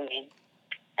comes through me.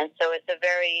 And so it's a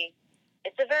very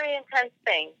intense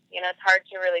thing. It's hard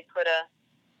to really put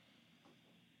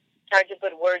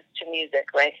words to music,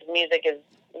 right? Because music is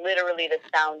literally the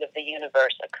sound of the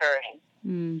universe occurring.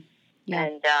 Yeah.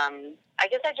 And I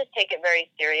guess I just take it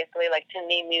very seriously. Like, to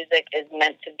me, music is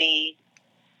meant to be,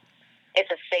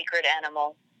 it's a sacred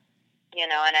animal,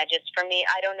 and for me,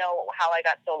 I don't know how I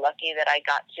got so lucky that I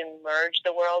got to merge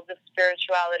the worlds of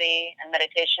spirituality and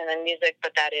meditation and music,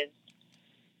 but that is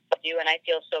what I do, and I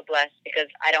feel so blessed because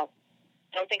I don't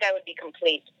think I would be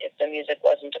complete if the music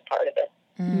wasn't a part of it.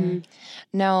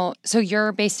 Now, so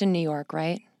you're based in New York,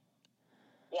 right?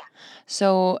 Yeah.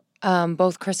 So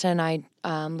both Krista and I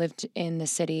lived in the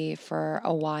city for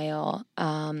a while.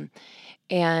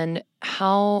 And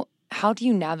how do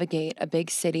you navigate a big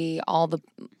city, all the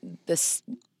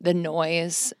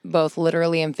noise, both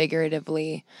literally and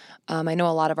figuratively? I know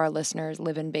a lot of our listeners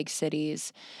live in big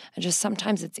cities, and just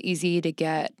sometimes it's easy to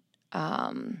get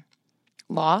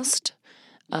lost,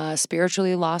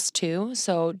 spiritually lost too.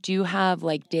 So do you have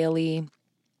like daily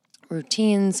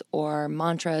routines or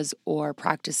mantras or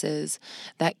practices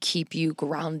that keep you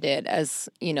grounded as,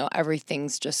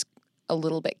 everything's just a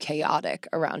little bit chaotic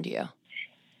around you?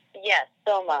 Yes,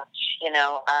 so much.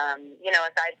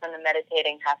 Aside from the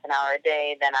meditating half an hour a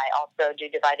day, then I also do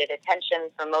divided attention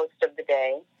for most of the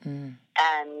day.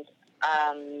 And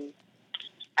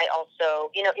I also,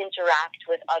 interact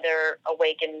with other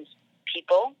awakened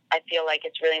people. I feel like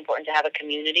it's really important to have a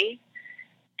community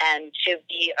and to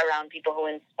be around people who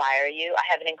inspire you. I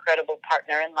have an incredible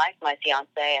partner in life, my fiance,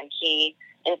 and he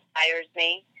inspires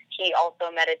me. He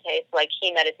also meditates, like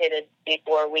he meditated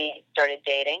before we started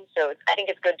dating. So I think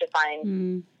it's good to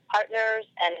find partners,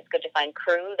 and it's good to find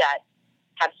crew that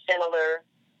have similar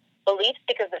beliefs,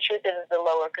 because the truth is the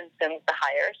lower consumes the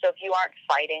higher. So if you aren't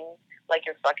fighting like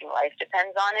your fucking life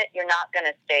depends on it, you're not going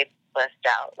to stay blissed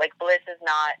out. Like, bliss is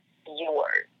not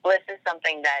yours. Bliss is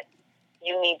something that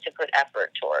you need to put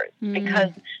effort towards,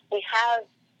 because we have,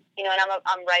 and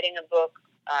I'm writing a book,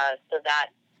 so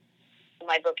that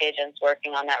my book agent's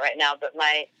working on that right now, but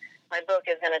my book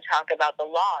is going to talk about the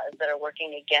laws that are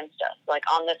working against us. Like,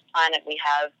 on this planet, we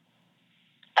have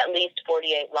at least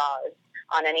 48 laws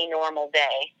on any normal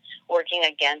day working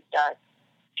against us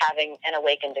having an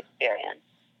awakened experience.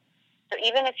 So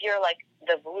even if you're like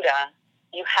the Buddha,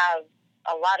 you have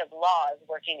a lot of laws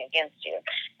working against you.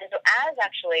 And so as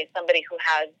actually somebody who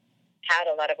has had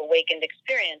a lot of awakened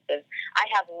experiences, I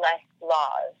have less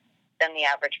laws than the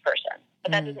average person.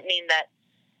 But that doesn't mean that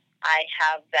I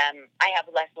have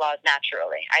less laws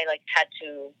naturally. I had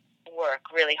to work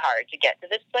really hard to get to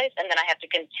this place, and then I have to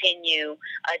continue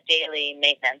a daily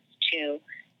maintenance to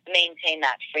maintain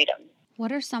that freedom.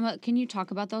 What are can you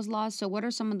talk about those laws? So what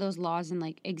are some of those laws and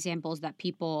like examples that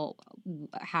people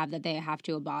have that they have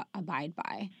to abide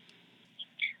by?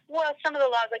 Well, some of the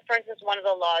laws, like for instance, one of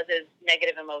the laws is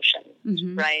negative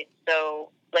emotions, right?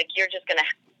 So like you're just going to,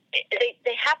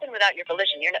 they happen without your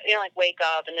volition. You don't like wake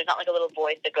up and there's not like a little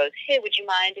voice that goes, hey, would you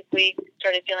mind if we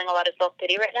started feeling a lot of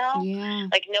self-pity right now? Yeah.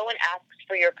 Like no one asks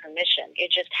for your permission.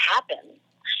 It just happens.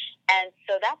 And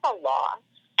so that's a law.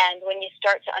 And when you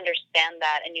start to understand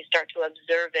that and you start to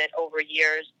observe it over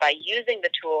years by using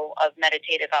the tool of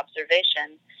meditative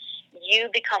observation, you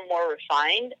become more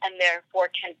refined and therefore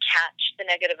can catch the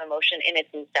negative emotion in its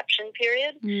inception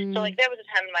period. So like there was a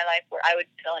time in my life where I would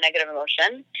feel a negative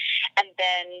emotion and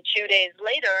then 2 days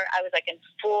later I was like in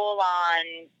full on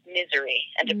misery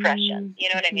and depression. You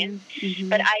know what I mean?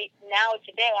 But now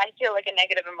today I feel like a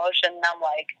negative emotion and I'm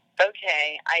like,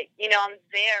 okay, I'm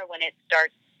there when it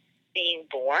starts being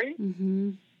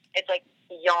born. It's like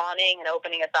yawning and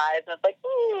opening its eyes, and it's like,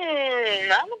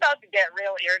 I'm about to get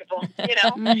real irritable,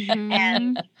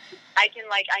 and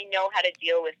I know how to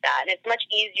deal with that, and it's much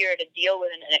easier to deal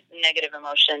with a negative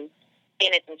emotion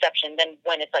in its inception than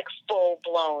when it's like full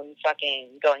blown fucking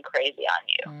going crazy on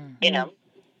you, So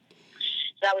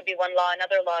that would be one law.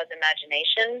 Another law is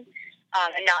imagination,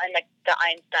 and not in like the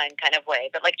Einstein kind of way,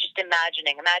 but like just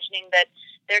imagining that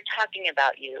they're talking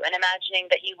about you, and imagining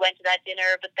that you went to that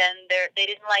dinner, but then they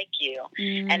didn't like you,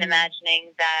 and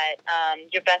imagining that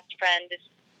your best friend is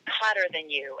hotter than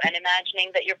you, and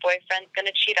imagining that your boyfriend's going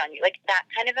to cheat on you. Like that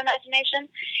kind of imagination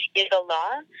is a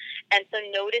law. And so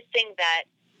noticing that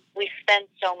we spend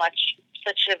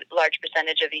such a large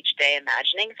percentage of each day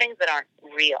imagining things that aren't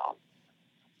real,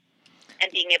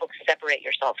 and being able to separate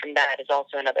yourself from that is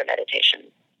also another meditation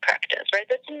practice, right?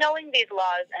 That's knowing these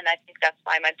laws, and I think that's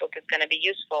why my book is going to be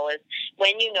useful, is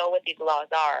when you know what these laws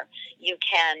are, you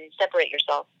can separate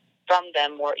yourself from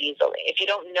them more easily. If you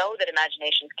don't know that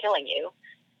imagination is killing you,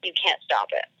 you can't stop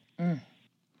it.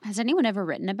 Has anyone ever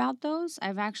written about those?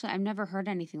 I've never heard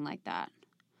anything like that.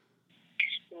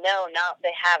 No,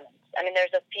 they haven't. I mean,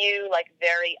 there's a few like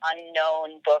very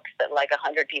unknown books that like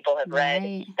 100 people have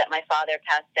read that my father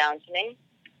passed down to me.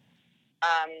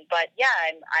 But yeah,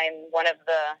 I'm one of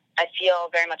I feel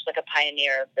very much like a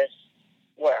pioneer of this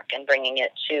work and bringing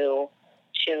it to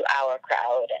our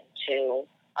crowd and to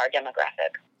our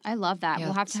demographic. I love that. Yeah,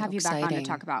 we'll have to have you back on to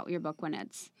talk about your book when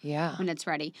it's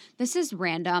ready. This is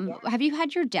random. Yeah. Have you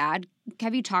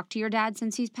talked to your dad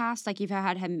since he's passed? Like you've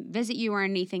had him visit you or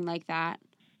anything like that?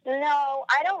 No,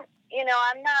 I don't,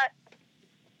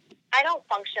 I don't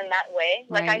function that way.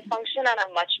 Like I function on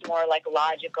a much more like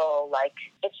logical, like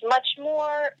it's much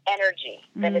more energy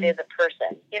than it is a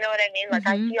person. You know what I mean? Like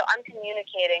I feel I'm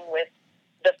communicating with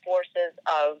the forces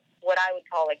of what I would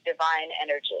call like divine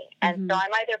energy. And so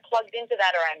I'm either plugged into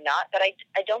that or I'm not, but I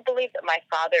don't believe that my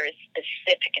father is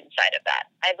specific inside of that.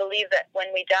 I believe that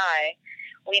when we die,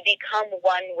 we become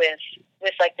one with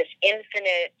like this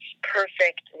infinite,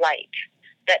 perfect light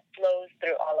that flows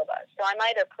through all of us. So I'm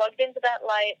either plugged into that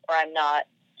light or I'm not.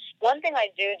 One thing I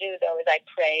do, though, is I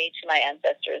pray to my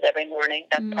ancestors every morning.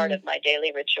 That's part of my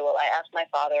daily ritual. I ask my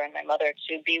father and my mother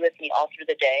to be with me all through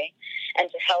the day and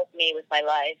to help me with my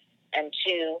life and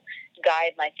to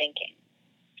guide my thinking.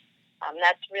 I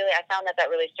found that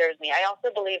really serves me. I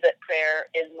also believe that prayer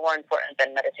is more important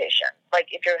than meditation. Like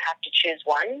if you have to choose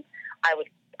one, I would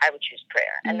choose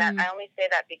prayer. And that I only say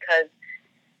that because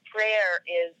prayer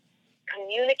is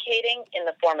communicating in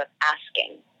the form of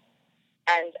asking.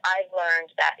 And I've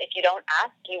learned that if you don't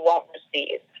ask, you won't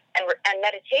receive. And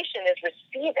meditation is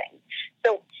receiving.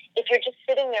 So if you're just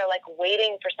sitting there like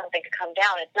waiting for something to come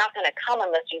down, it's not going to come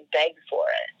unless you beg for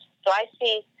it. So I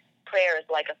see prayer as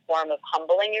like a form of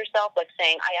humbling yourself, like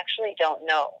saying, I actually don't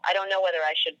know. I don't know whether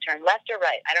I should turn left or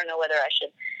right. I don't know whether I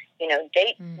should,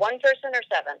 date one person or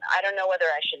seven. I don't know whether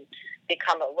I should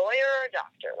become a lawyer or a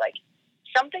doctor. Like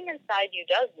something inside you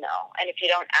does know. And if you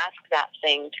don't ask that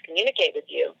thing to communicate with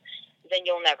you, then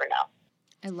you'll never know.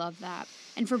 I love that.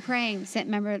 And for praying,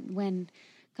 remember when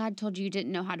God told you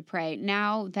didn't know how to pray?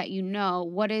 Now that you know,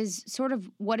 what is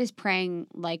praying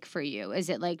like for you? Is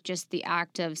it like just the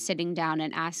act of sitting down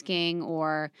and asking,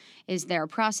 or is there a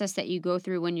process that you go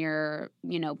through when you're,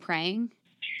 praying?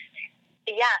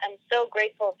 Yeah, I'm so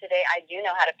grateful today. I do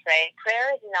know how to pray.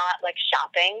 Prayer is not like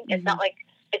shopping. It's not like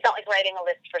writing a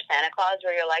list for Santa Claus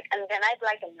where you're like, and then I'd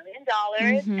like $1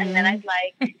 million, and then I'd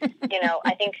like,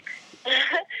 I think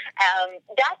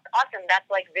that's awesome. That's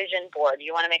like vision board.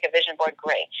 You want to make a vision board?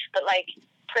 Great. But like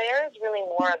prayer is really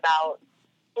more about,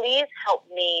 please help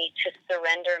me to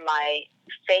surrender my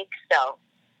fake self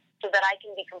so that I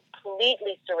can be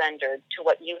completely surrendered to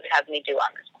what you would have me do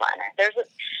on this planet. There's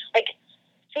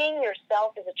seeing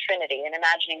yourself as a trinity and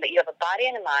imagining that you have a body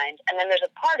and a mind, and then there's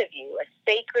a part of you, a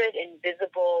sacred,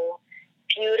 invisible,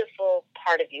 beautiful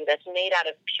part of you that's made out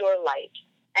of pure light.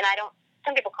 And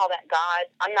some people call that God.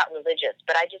 I'm not religious,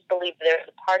 but I just believe there's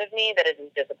a part of me that is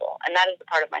invisible, and that is the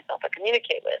part of myself I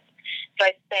communicate with. So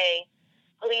I say,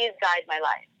 please guide my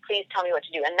life. Please tell me what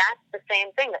to do. And that's the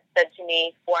same thing that said to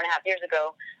me 4.5 years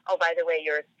ago, oh, by the way,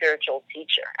 you're a spiritual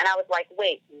teacher. And I was like,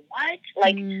 wait, what?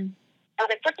 I was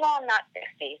like, first of all, I'm not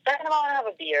 60. Second of all, I don't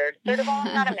have a beard. Third of all,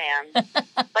 I'm not a man.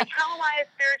 Like, how am I a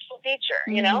spiritual teacher,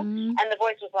 you know? And the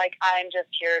voice was like, I'm just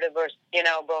here to,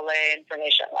 relay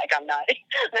information. Like, I'm not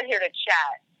here to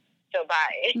chat. So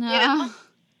bye. No. You know?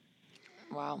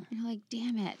 Wow. You're like,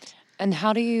 damn it. And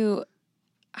how do you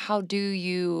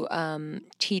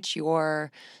teach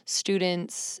your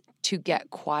students to get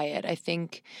quiet? I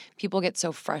think people get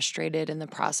so frustrated in the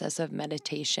process of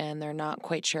meditation. They're not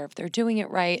quite sure if they're doing it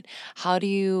right. How do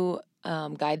you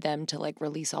guide them to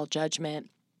release all judgment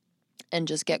and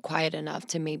just get quiet enough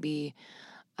to maybe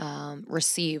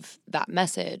receive that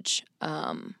message?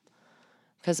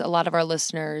 Because a lot of our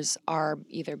listeners are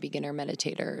either beginner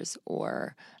meditators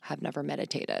or have never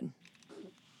meditated.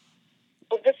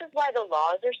 Well, this is why the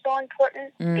laws are so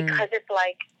important, because it's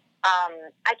like,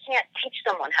 I can't teach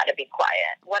someone how to be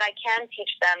quiet. What I can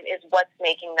teach them is what's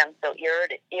making them so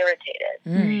irritated.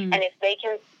 And if they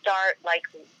can start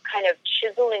kind of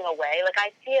chiseling away,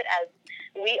 I see it as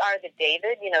we are the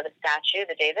David, the statue,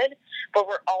 the David, but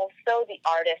we're also the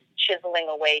artist chiseling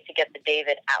away to get the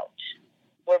David out.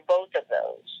 We're both of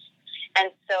those. And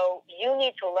so you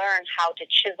need to learn how to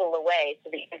chisel away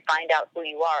so that you can find out who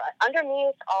you are.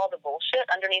 Underneath all the bullshit,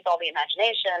 underneath all the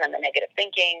imagination and the negative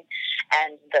thinking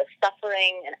and the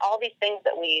suffering and all these things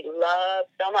that we love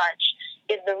so much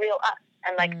is the real us.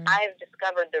 And I've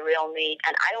discovered the real me,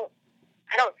 and I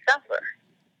don't suffer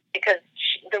because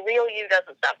the real you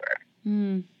doesn't suffer.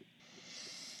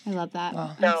 I love that.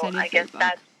 Wow. So I guess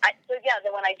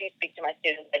then when I do speak to my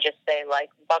students, I just say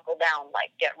buckle down,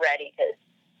 get ready, because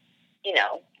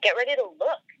get ready to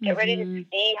look. Get ready to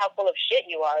see how full of shit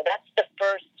you are. That's the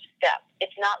first step.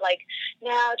 It's not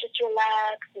now just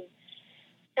relax.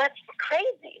 That's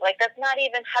crazy. That's not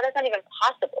even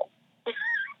possible.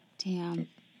 Damn.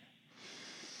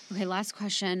 Okay, last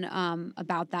question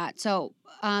about that. So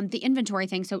the inventory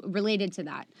thing, so related to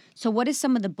that. So what is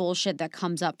some of the bullshit that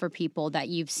comes up for people that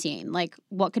you've seen?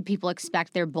 What could people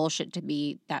expect their bullshit to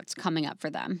be that's coming up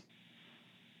for them?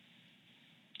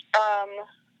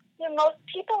 Most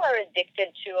people are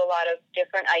addicted to a lot of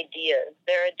different ideas.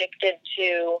 They're addicted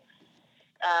to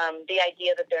the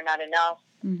idea that they're not enough.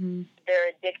 They're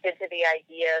addicted to the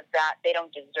idea that they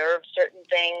don't deserve certain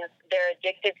things. They're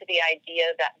addicted to the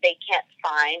idea that they can't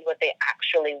find what they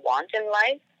actually want in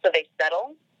life, so they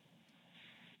settle.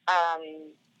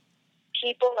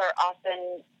 People are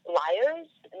often liars,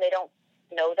 and they don't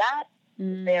know that.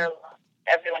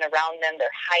 Everyone around them,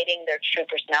 they're hiding their true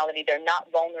personality. They're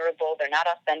not vulnerable. They're not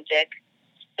authentic.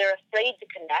 They're afraid to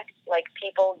connect.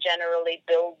 People generally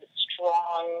build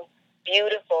strong,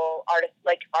 beautiful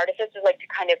artifices, to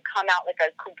kind of come out like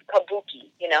a kabuki,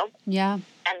 Yeah.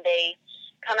 And they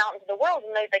come out into the world,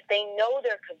 and they know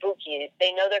their kabuki.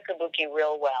 They know their kabuki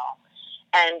real well.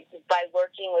 And by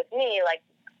working with me,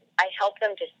 I help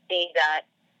them to see that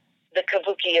the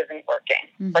kabuki isn't working.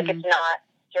 It's not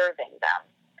serving them.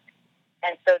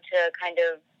 And so to kind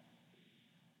of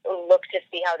look to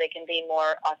see how they can be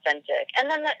more authentic. And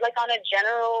then on a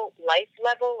general life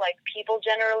level, people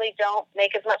generally don't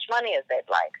make as much money as they'd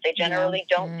like. They generally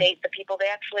don't date the people they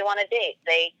actually want to date.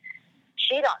 They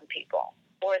cheat on people,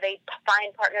 or they find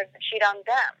partners that cheat on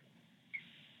them.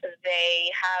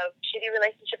 They have shitty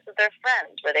relationships with their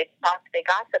friends where they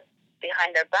gossip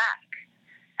behind their back.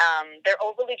 They're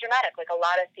overly dramatic. A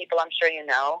lot of people, I'm sure you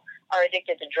know, are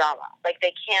addicted to drama.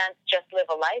 They can't just live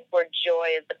a life where joy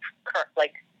is the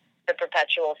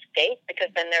perpetual state, because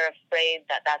then they're afraid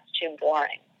that that's too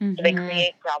boring. So they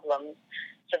create problems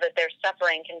so that their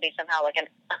suffering can be somehow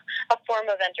a form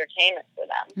of entertainment for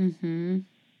them.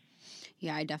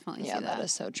 Yeah, I definitely see Yeah, that. that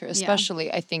is so true.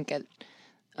 Especially, I think, in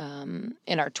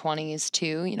our 20s,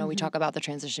 too. We talk about the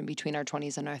transition between our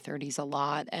 20s and our 30s a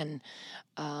lot. And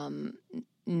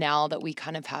now that we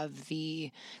kind of have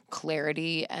the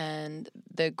clarity and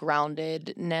the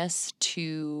groundedness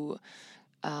to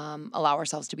allow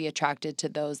ourselves to be attracted to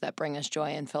those that bring us joy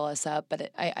and fill us up.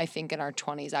 But I think in our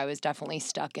 20s, I was definitely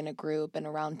stuck in a group and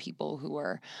around people who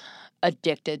were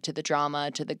addicted to the drama,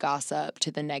 to the gossip,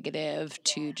 to the negative,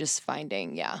 to just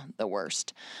finding, the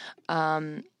worst.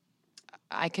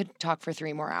 I could talk for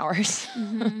 3 more hours.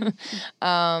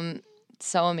 Mm-hmm.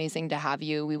 So amazing to have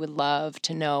you. We would love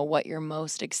to know what you're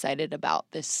most excited about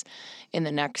this in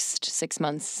the next 6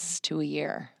 months to a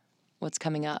year. What's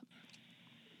coming up?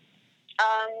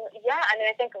 Yeah, I mean,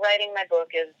 I think writing my book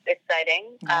is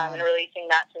exciting, and releasing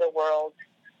that to the world,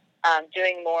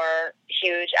 doing more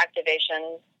huge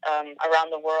activations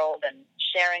around the world and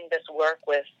sharing this work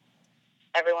with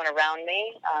everyone around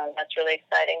me. That's really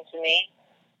exciting to me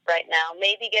right now.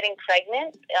 Maybe getting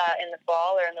pregnant in the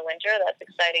fall or in the winter. That's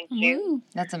exciting too. Ooh.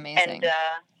 That's amazing. And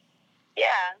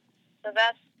so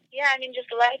that's, I mean,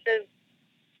 just life is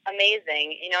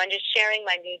amazing, and just sharing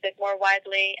my music more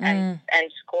widely and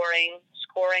scoring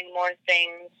more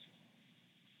things,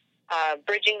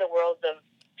 bridging the worlds of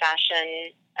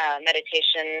fashion,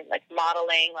 meditation, like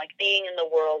modeling, like being in the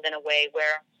world in a way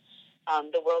where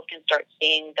the world can start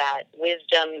seeing that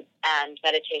wisdom and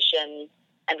meditation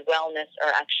and wellness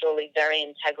are actually very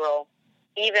integral,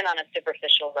 even on a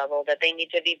superficial level, that they need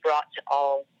to be brought to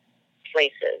all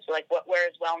places. Like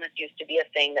whereas wellness used to be a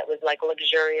thing that was like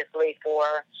luxuriously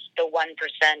for the 1%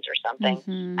 or something.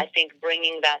 Mm-hmm. I think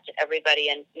bringing that to everybody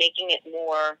and making it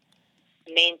more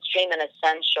mainstream and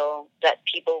essential that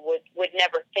people would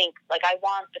never think. Like, I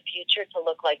want the future to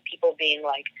look like people being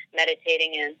like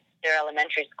meditating in their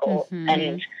elementary school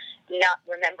and not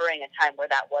remembering a time where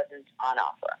that wasn't on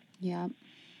offer. Yeah.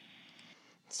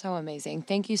 So amazing.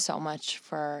 Thank you so much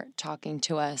for talking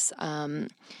to us.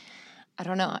 I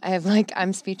don't know.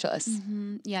 I'm speechless.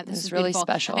 Mm-hmm. Yeah, this is really beautiful.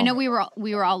 special. I know we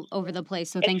were all over the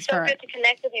place, so thanks for. It's so good to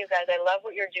connect with you guys. I love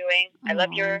what you're doing. I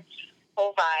love your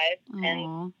whole vibe,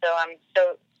 and so I'm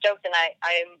so stoked. And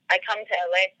I come to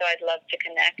LA, so I'd love to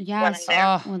connect. Yes, when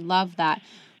I'm there. Would love that.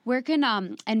 Where can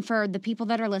and for the people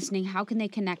that are listening, how can they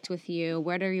connect with you?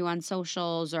 Where are you on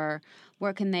socials, or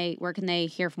where can they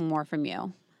hear more from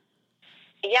you?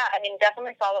 Yeah, I mean,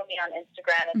 definitely follow me on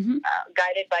Instagram. It's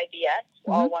Guided by BS,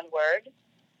 all one word.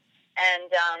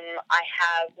 And I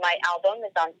have my album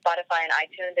is on Spotify and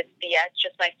iTunes. It's BS,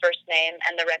 just my first name,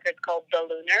 and the record's called The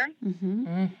Lunar.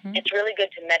 It's really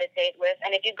good to meditate with.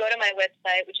 And if you go to my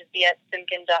website, which is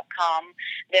bsimkin.com,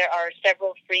 there are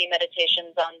several free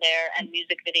meditations on there and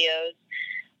music videos.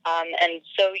 And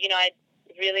so, I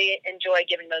really enjoy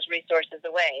giving those resources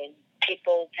away.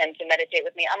 People tend to meditate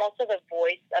with me. I'm also the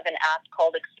voice of an app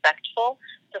called Expectful.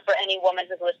 So for any woman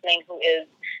who's listening who is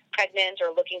pregnant or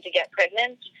looking to get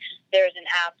pregnant, there's an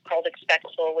app called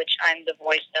Expectful, which I'm the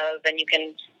voice of, and you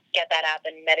can get that app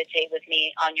and meditate with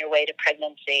me on your way to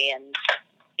pregnancy and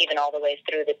even all the way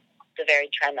through the very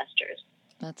trimesters.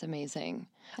 That's amazing.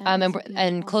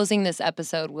 And closing this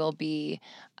episode will be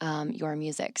your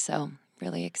music. So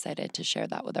really excited to share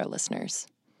that with our listeners.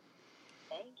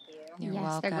 You're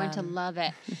welcome. They're going to love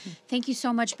it. Thank you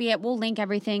so much, Biet. We'll link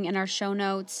everything in our show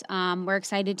notes. We're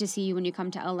excited to see you when you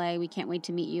come to LA. We can't wait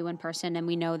to meet you in person, and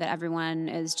we know that everyone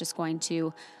is just going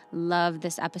to love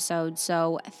this episode.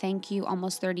 So thank you,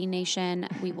 Almost 30 Nation.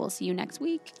 We will see you next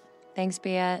week. Thanks,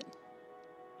 Biet.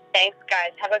 Thanks,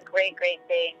 guys. Have a great, great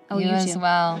day. Oh, you as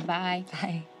well. Bye.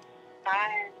 Bye.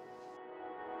 Bye.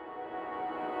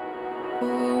 For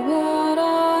what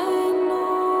I know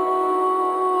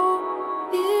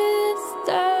is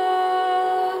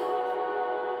death,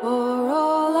 for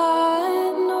all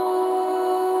I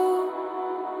know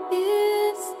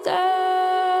is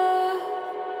death.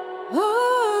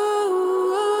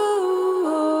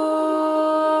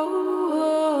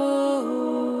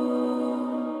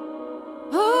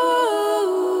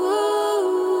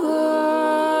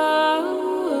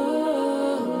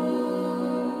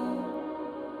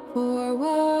 For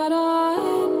what I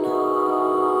know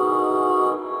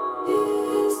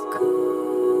is good.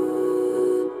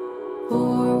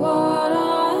 For what I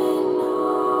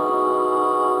know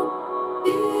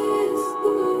is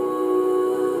good.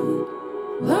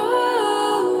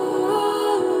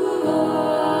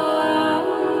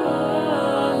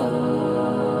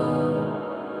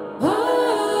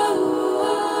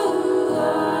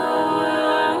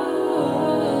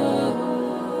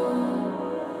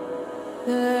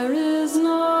 There is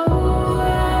no